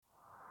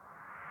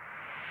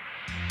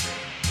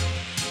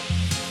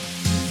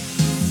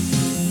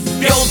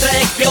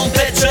Piątek,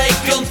 piąteczek,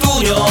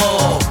 piątunio,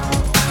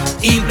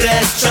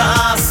 imprez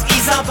czas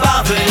i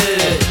zabawy.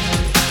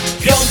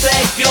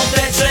 Piątek,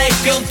 piąteczek,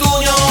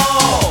 piątunio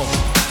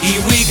i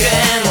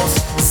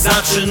weekend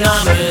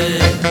zaczynamy.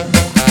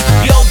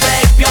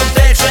 Piątek,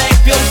 piąteczek,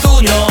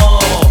 piątunio,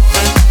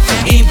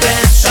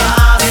 imprez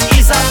czas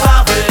i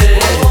zabawy.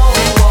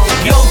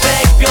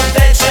 Piątek,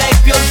 piąteczek,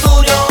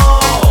 piątunio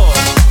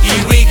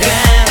i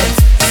weekend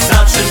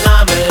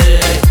zaczynamy.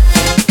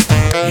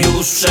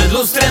 Już przed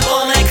lustrem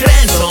one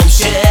kręcą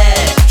się,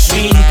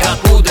 szminka,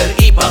 puder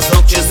i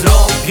paznokcie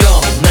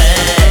zrobione.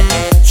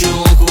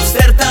 Ciuchów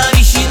sterta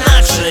wisi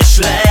na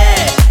krześle.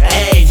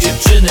 Ej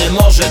dziewczyny,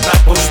 może tak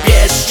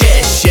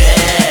pośpieszcie się.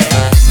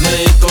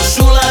 My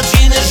koszula,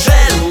 dżiny,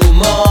 żelu,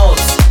 moc.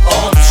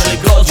 Od 3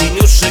 godzin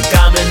już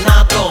czekamy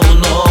na tą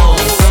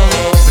noc.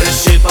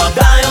 Wreszcie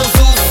padają z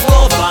ust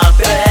słowa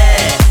te.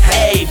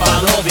 Hej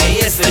panowie,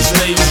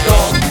 jesteśmy już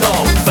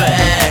gotowe.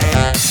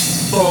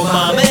 Bo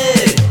mamy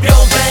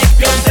piątek,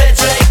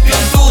 piąteczek,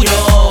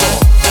 piątunio,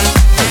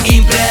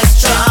 imprez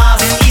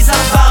czas i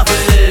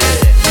zabawy.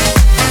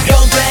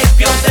 Piątek,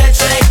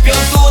 piąteczek,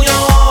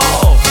 piątunio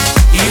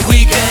i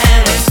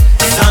weekend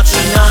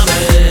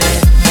zaczynamy.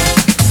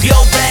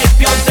 Piątek,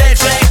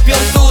 piąteczek,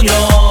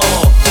 piątunio,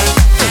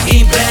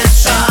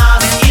 imprez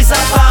czas i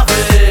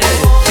zabawy.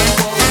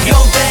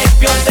 Piątek,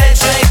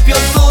 piąteczek,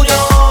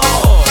 piątunio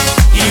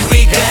i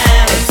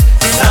weekend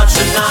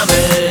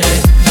zaczynamy.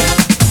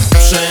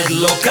 Przed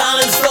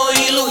lokalem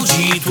stoi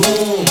ludzi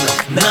tłum.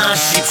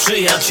 Nasi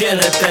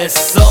przyjaciele też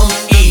są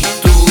i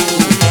tu.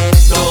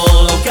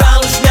 Do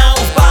lokalu śmiało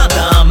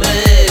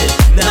wpadamy.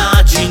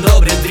 Na dzień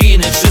dobry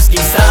driny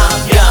wszystkim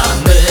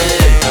stawiamy.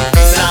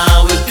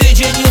 Cały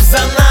tydzień już za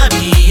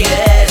nami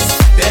jest.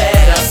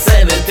 Teraz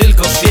chcemy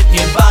tylko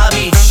świetnie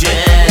bawić się.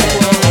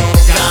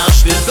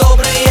 Każdy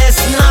dobry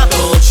jest na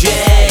to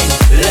dzień,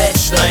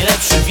 lecz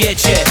najlepszy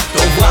wiecie,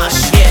 to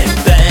właśnie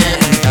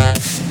ten.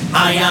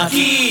 A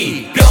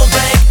jaki?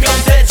 Piątek,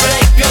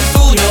 piąteczek,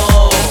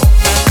 piątunio,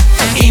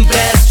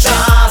 imprez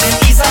czas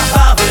i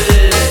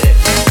zabawy.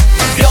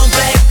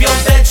 Piątek,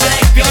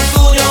 piąteczek,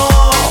 piątunio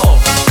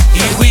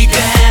i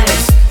weekend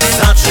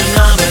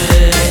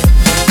zaczynamy.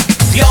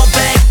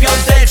 Piątek,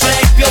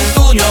 piąteczek,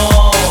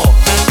 piątunio,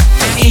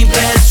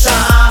 imprez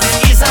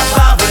czas i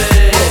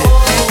zabawy.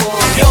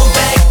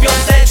 Piątek,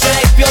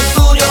 piąteczek,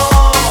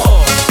 piątunio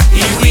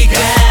i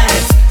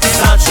weekend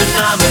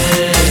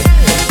zaczynamy.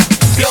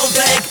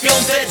 Piątek,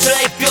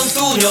 piąteczek,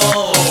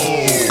 piątunio.